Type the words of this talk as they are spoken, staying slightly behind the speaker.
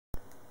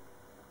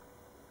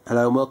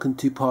Hello and welcome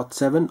to part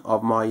 7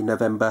 of my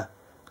November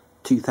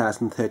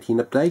 2013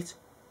 update.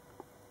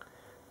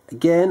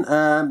 Again,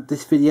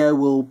 this video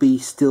will be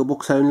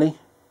steelbooks only,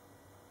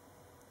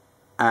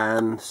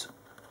 and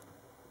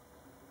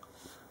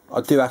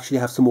I do actually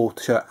have some more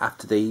to show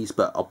after these,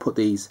 but I'll put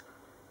those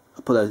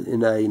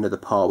in another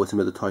part with some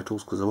other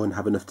titles because I won't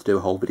have enough to do a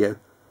whole video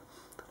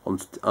on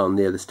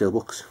the other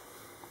steelbooks.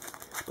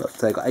 But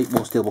they've got 8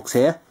 more steelbooks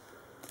here.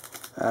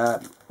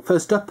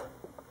 First up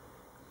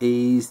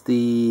is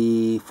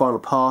the final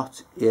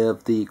part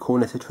of the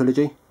Cornetto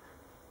trilogy.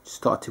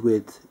 Started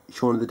with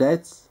Shaun of the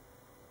Dead,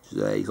 which is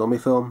a zombie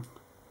film,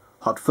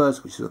 Hot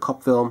Fuzz, which is a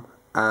cop film,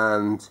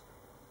 and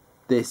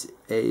this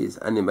is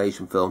an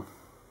animation film.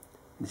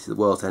 This is The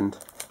World's End.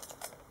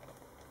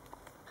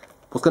 I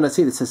was going to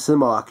see this as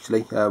cinema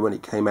actually when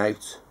it came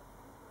out.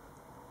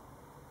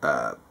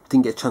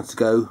 Didn't get a chance to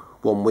go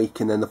one week,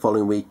 and then the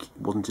following week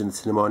it wasn't in the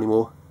cinema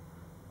anymore.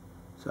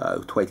 So I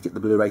had to wait to get the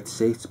Blu-ray to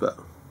see it, but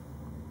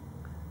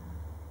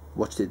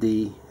watched it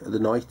the other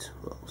night,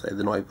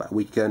 about a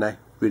week ago now.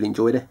 Really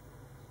enjoyed it.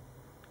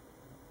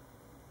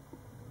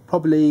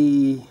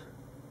 Probably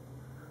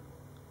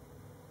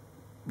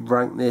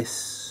rank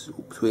this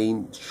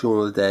between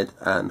Shaun of the Dead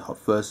and Hot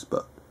Fuzz,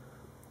 but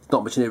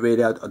not much in it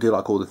really. I do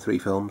like all the 3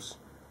 films,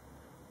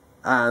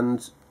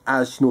 and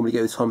as you normally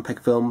get with Simon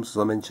Pegg films, as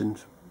I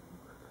mentioned,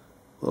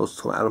 I was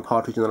talking about Alan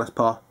Partridge in the last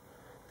part,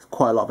 there's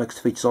quite a lot of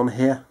extra features on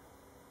here.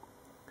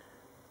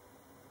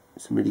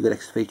 Some really good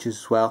extra features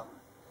as well,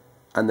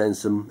 and then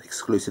some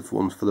exclusive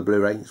ones for the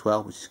Blu-ray as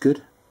well, which is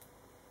good.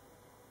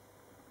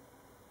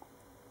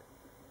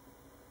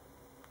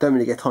 Don't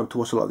really get time to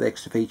watch a lot of the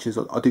extra features.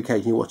 I do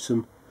occasionally watch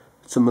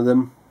some of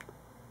them,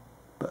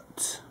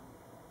 but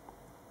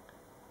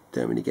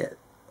don't really get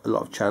a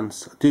lot of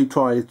chance. I do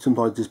try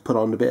sometimes just put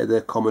on a bit of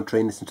the commentary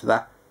and listen to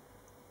that,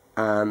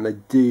 and they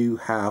do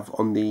have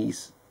on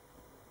these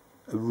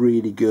a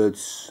really good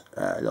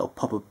little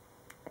pop-up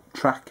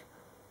track,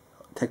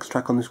 text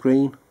track on the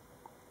screen.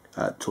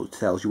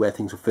 Tells you where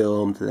things were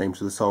filmed, the names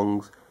of the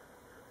songs,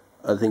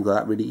 other things like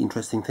that, really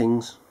interesting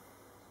things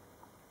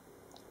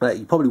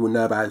you probably wouldn't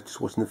know about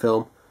just watching the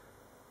film.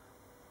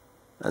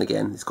 And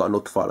again, it's got an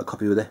ultraviolet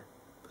copy with it,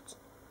 but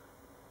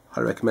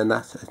I recommend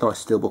that. It's a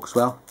nice steelbook as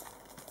well.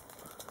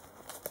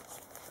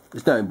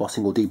 There's no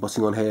embossing or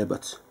debossing on here,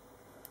 but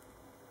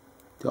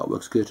the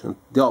artwork's good, and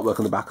the artwork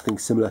on the back I think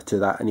is similar to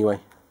that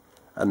anyway,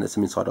 and there's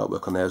some inside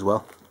artwork on there as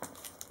well.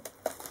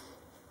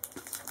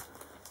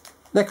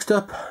 Next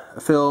up, a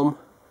film,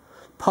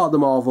 part of the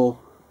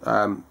Marvel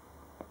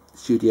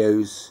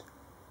Studios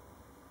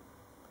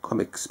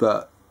comics,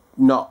 but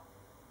not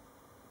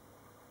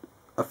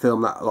a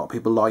film that a lot of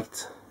people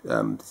liked.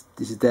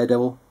 This is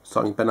Daredevil,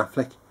 starring Ben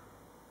Affleck.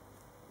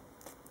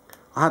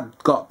 I had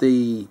got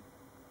the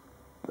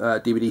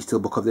DVD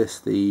steelbook of this,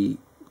 the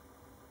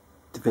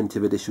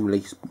definitive edition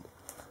release.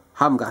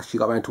 Haven't actually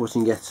got around to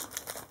watching it yet,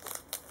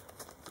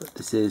 but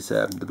this is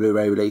the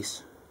Blu-ray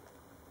release.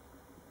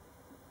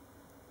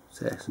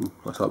 So yeah, some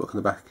nice artwork on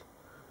the back.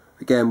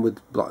 Again, with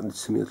a lot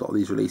of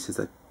these releases,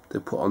 they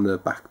put on the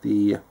back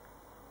the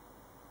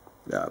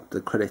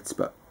credits,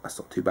 but that's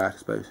not too bad, I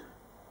suppose.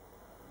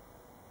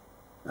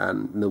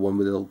 And the one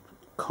with a little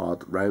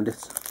card round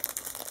it.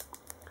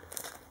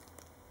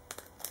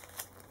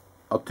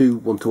 I do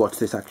want to watch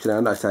this actually,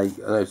 and I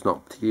know it's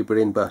not particularly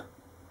brilliant, but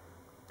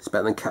it's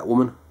better than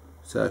Catwoman.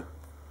 So,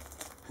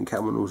 and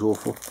Catwoman was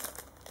awful.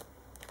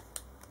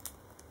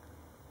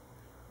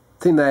 I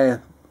think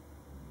they're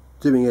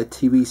doing a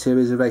TV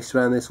series based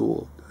around this,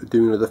 or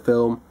doing another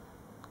film.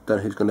 Don't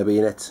know who's going to be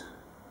in it.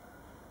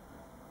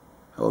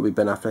 It won't be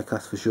Ben Affleck,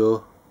 that's for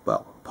sure.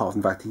 Well, apart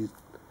from the fact he's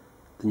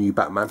the new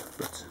Batman,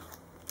 but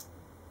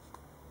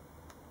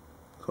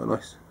quite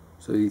nice.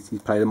 So he's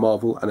played a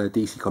Marvel and a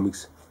DC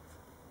Comics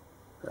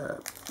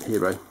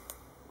hero,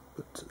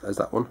 but there's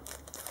that one.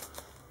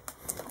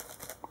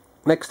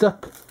 Next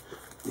up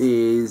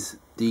is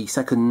the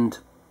second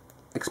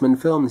X-Men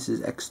film. This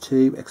is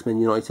X2, X-Men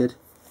United,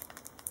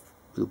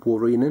 with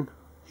Wolverine in,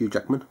 Hugh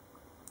Jackman,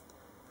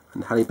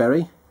 and Halle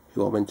Berry,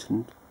 who I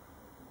mentioned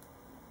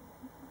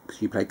because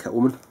she played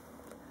Catwoman.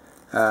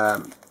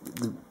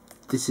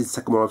 This is the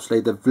second one,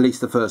 obviously. They've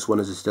released the first one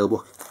as a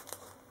steelbook.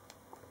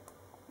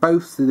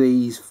 Both of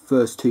these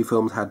first 2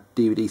 films had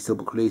DVD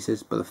steelbook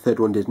releases, but the third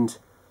one didn't.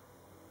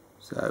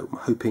 So I'm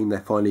hoping they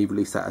finally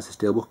release that as a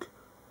steelbook.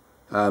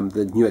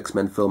 The new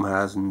X-Men film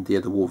has, and the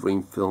other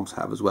Wolverine films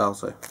have as well,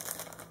 so it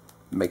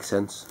makes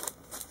sense.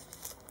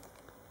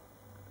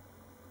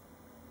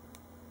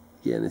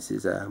 Yeah, and this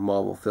is a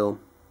Marvel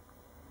film.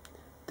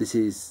 This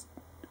is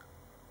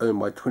owned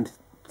by 20th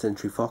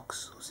Century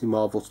Fox. See,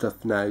 Marvel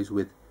stuff now is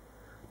with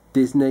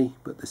Disney,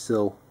 but there's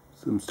still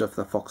some stuff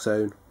that Fox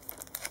own.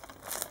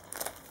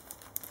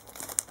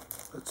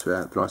 That's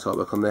nice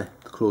artwork on there.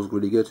 The claws are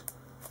really good,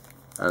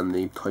 and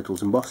the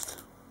title's embossed.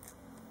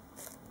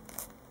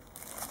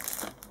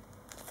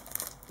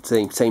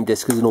 Same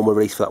disc as the normal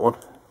release for that one.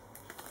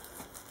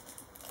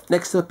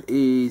 Next up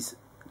is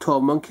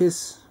 12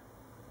 Monkeys.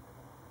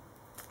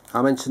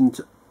 I mentioned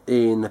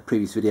in a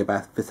previous video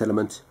about Fifth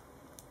Element.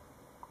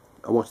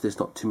 I watched this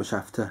not too much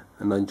after,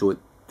 and I enjoyed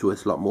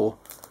this a lot more.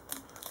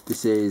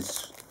 This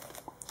is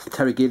a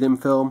Terry Gilliam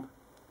film.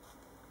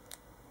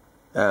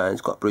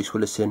 It's got Bruce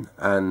Willis in,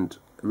 and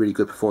a really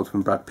good performance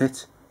from Brad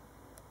Pitt.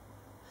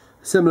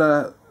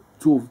 Similar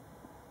sort of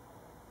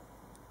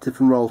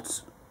different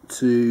roles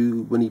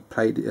to when he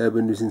played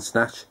when he was in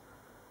Snatch.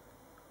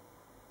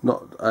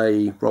 Not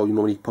a role you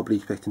normally probably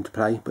expect him to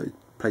play, but he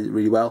played it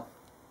really well.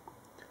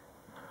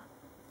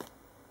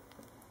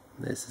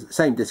 There's the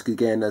same disc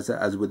again as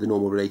with the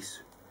normal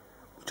release,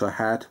 which I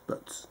had,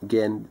 but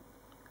again,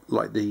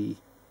 like the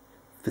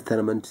Fifth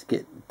Element,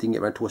 didn't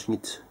get around to watching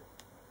it.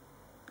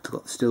 It's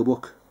got the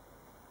steelbook.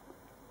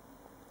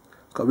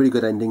 It's got a really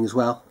good ending as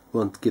well. I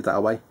won't give that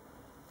away.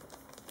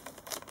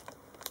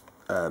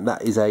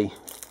 That is a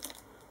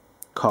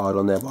card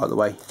on there, by the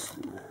way.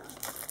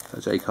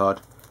 That's a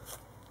card.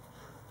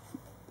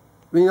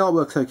 I mean, the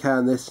artwork's okay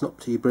on this, not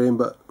particularly brilliant,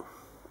 but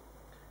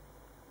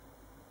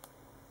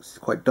it's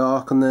quite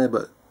dark on there,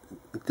 but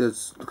it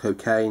does look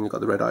okay, and you've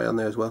got the red eye on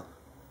there as well.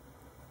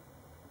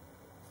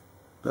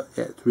 But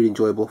yeah, it's a really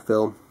enjoyable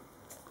film.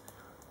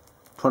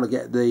 Trying to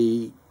get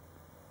the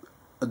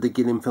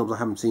Gilliam films I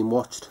haven't seen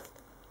watched.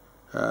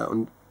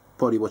 I'm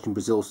probably watching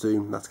Brazil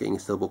soon. That's getting a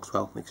steelbook as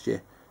well next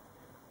year.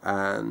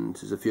 And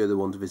there's a few other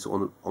ones I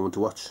want to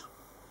watch.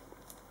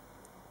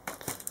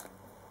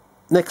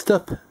 Next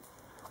up,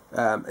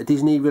 a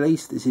Disney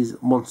release. This is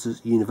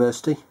Monsters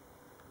University.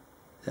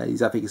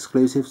 These Epic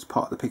exclusives,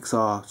 part of the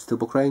Pixar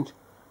steelbook range.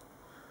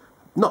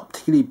 Not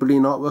particularly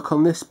brilliant artwork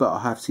on this, but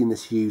I have seen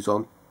this used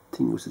on, I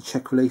think it was the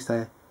Czech release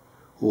there,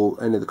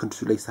 or any other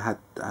country release that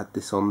had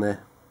this on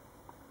there.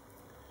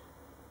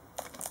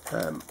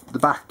 The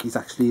back is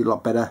actually a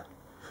lot better.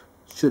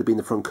 Should have been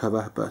the front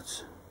cover,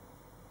 but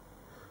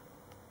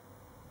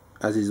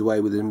as is the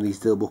way with these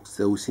steelbooks,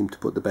 they always seem to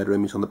put the better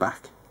image on the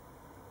back.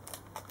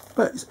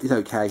 But it's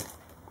okay.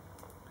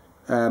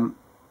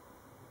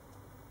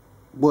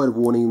 Word of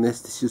warning,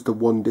 this is just a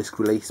one disc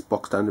release,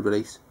 box standard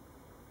release.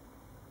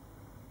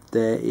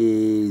 There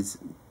is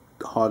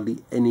hardly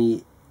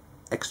any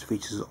extra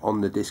features on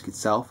the disc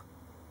itself.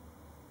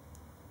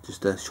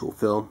 Just a short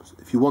film.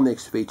 If you want the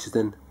extra features,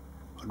 then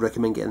I'd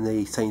recommend getting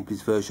the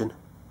Sainsbury's version,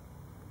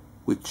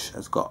 which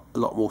has got a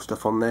lot more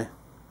stuff on there.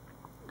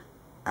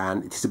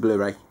 And it is a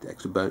Blu-ray, the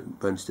extra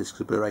bonus disc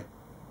is a Blu-ray.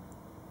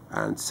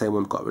 And the same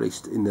one got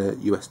released in the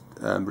US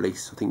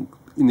release. I think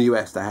in the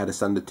US they had a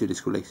standard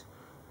 2-disc release.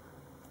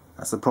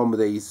 That's the problem with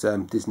these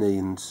Disney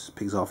and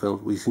Pixar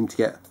films. We seem to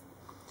get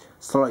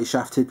slightly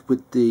shafted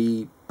with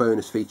the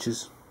bonus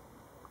features.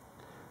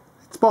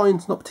 Its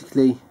spine's not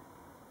particularly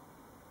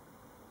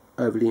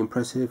overly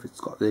impressive. It's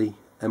got the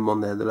M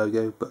on there, the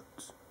logo, but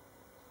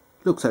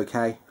it looks okay,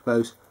 I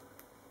suppose.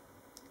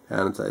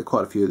 And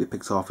quite a few of the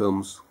Pixar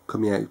films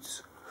coming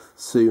out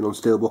soon on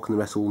steelbook, and the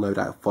rest will no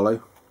doubt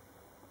follow.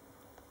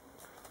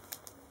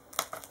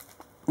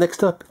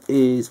 Next up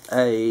is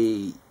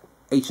a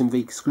HMV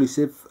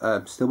exclusive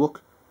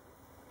steelbook,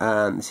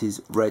 and this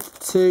is Red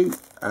 2,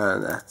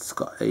 and that's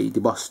got a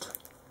debossed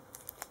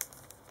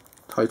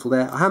title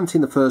there. I haven't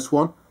seen the first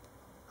one.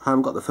 I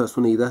haven't got the first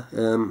one either.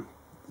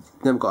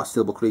 Never got a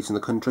steelbook release in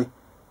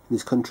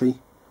this country,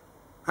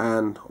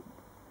 and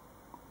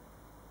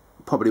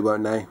probably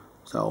won't now.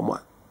 So I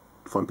might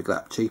try and pick that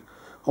up cheap.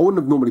 I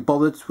wouldn't have normally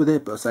bothered with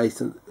it, but I say it's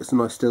a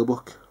nice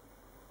steelbook,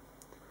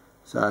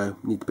 so I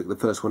need to pick the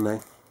first one now.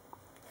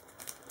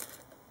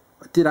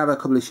 I did have a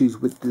couple of issues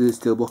with the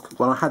steelbook.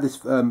 When I had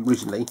this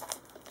originally,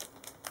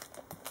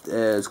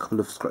 there's a couple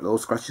of little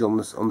scratches on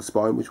the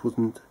spine, which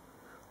wasn't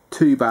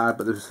too bad,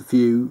 but there was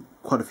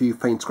quite a few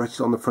faint scratches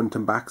on the front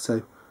and back. So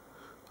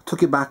I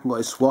took it back and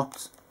got it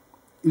swapped.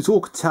 It was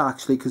awkward to tell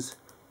actually, because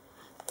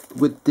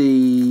with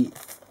the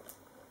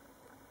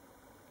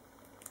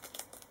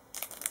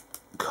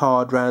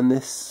card around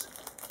this,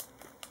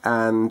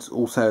 and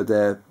also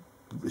the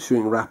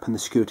shrink wrap and the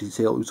security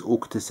seal, it was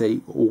awkward to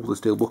see all the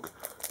steelbook.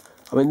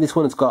 I mean, this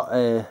one has got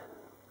a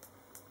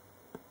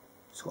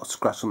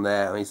scratch on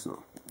there. I mean, it's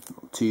not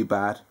too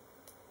bad.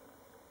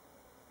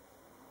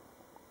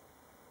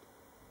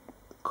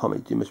 Can't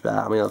really do much better.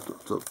 I mean,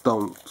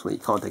 you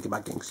can't take it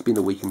back in because it's been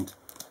a weekend.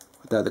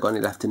 I doubt they've got any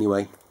left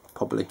anyway.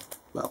 Probably.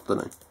 Well, don't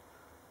know.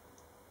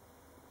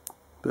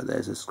 But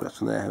there's a scratch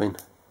on there. I mean,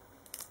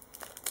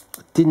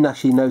 I didn't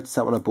actually notice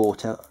that when I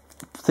bought it.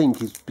 I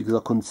think it's because I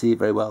couldn't see it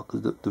very well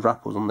because the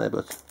wrap was on there,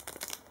 but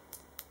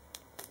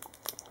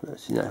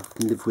you know, I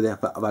can live with it.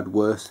 I've had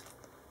worse.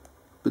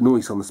 But normally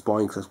it's on the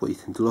spine because that's where you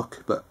tend to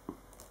look. But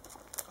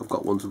I've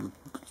got ones with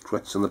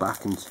scratches on the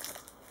back, and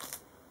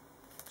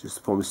just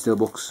the problem with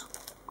steelbooks,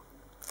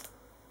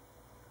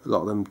 a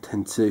lot of them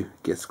tend to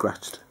get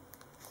scratched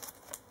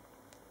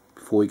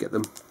before you get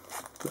them.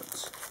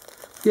 But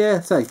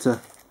yeah, so it's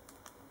a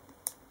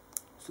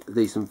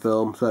decent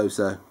film.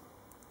 So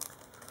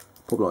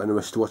probably not in a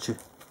rush to watch it,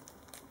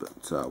 but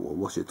we'll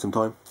watch it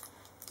sometime.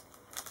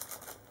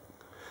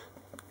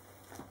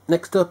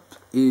 Next up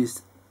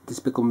is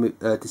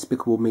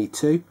Despicable Me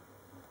 2.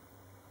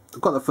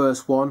 I've got the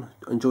first one,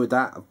 I enjoyed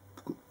that.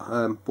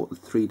 I bought the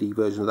 3D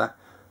version of that.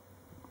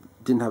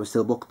 didn't have a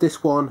steelbook.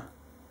 This one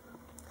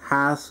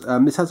has.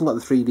 This hasn't got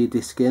the 3D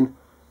disc in,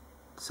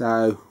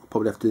 so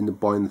probably have to end up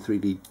buying the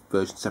 3D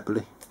version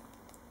separately.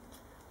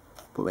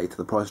 But wait till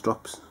the price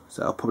drops.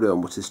 So I'll probably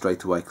won't watch this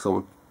straight away because I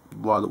would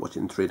rather watch it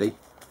in 3D.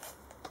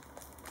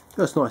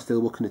 It's a nice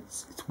steelbook, and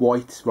it's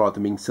white rather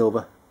than being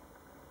silver.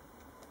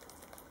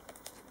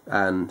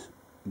 And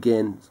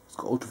again, it's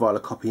got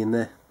ultraviolet copy in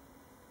there.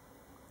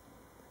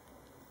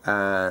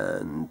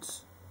 And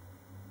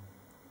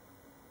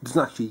it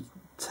doesn't actually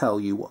tell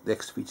you what the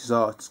extra features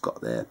are. It's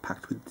got there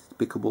packed with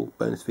despicable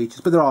bonus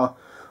features, but there are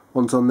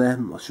ones on there.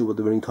 I'm not sure what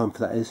the running time for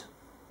that is.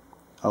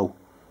 Oh,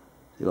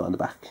 see on the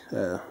back,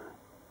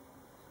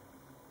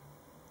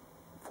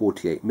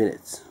 48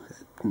 minutes.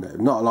 No,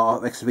 not a lot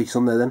of extra features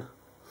on there then.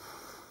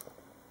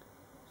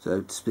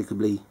 So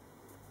despicably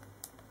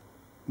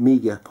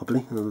meagre,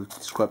 probably. I'll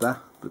describe that,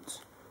 but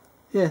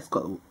yeah, it's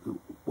got one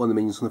of the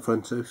minions on the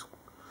front, so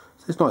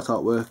it's nice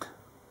artwork.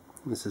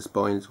 There's a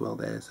spine as well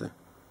there, so I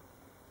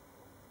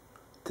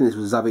think this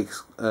was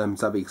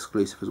Zavvi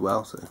exclusive as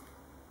well, so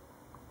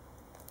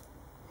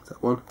is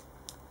that one?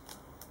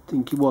 I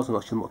think it was, I'm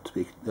actually not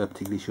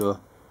particularly sure.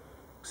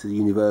 This is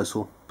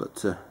Universal,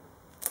 but yeah,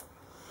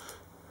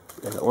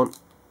 that one.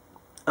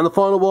 And the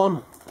final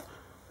one,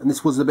 and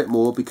this was a bit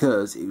more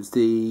because it was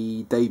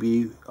the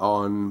debut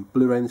on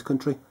Blu-ray in this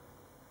country.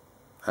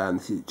 And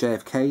this is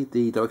JFK,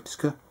 the director's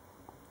cut.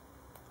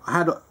 I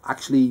had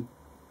actually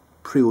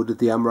pre-ordered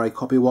the Blu-ray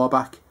copy a while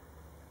back,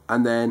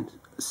 and then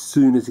as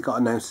soon as it got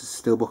announced as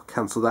a steelbook, I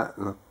cancelled that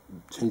and I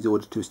changed the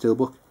order to a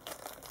steelbook.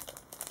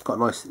 Got a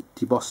nice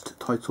debossed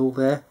title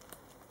there,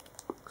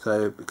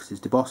 so because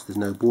it's debossed, there's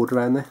no border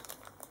around there.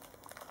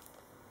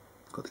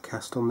 It's got the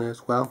cast on there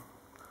as well.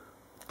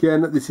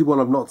 Again, this is one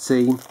I've not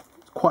seen.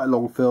 It's quite a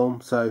long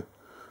film, so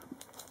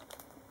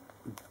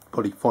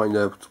probably find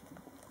a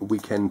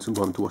weekend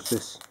sometime to watch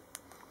this.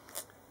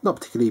 Not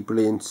particularly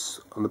brilliant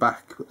on the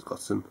back, but it's got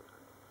some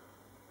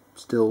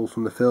stills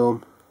from the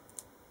film.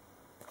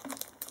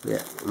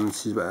 Yeah, and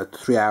this is about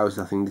 3 hours,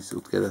 I think. This is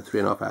altogether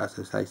 3.5 hours,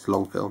 so it's a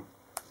long film.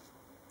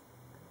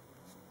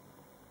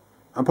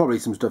 And probably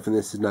some stuff in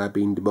this has now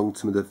been debunked,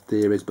 some of the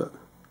theories, but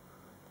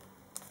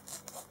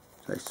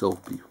so it's still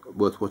be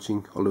worth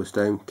watching. Oliver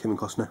Stone, Kevin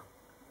Costner.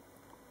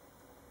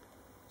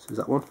 So is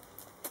that one.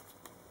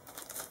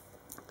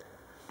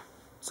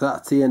 So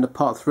that's the end of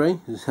part 3.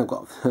 I've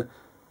got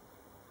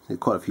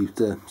quite a few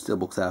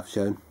steelbooks I've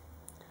shown.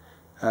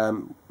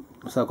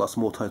 So I've got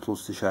some more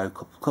titles to show, a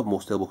couple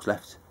more steelbooks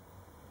left.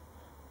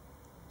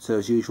 So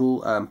as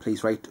usual,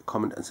 please rate,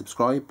 comment and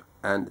subscribe,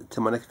 and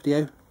until my next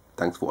video,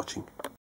 thanks for watching.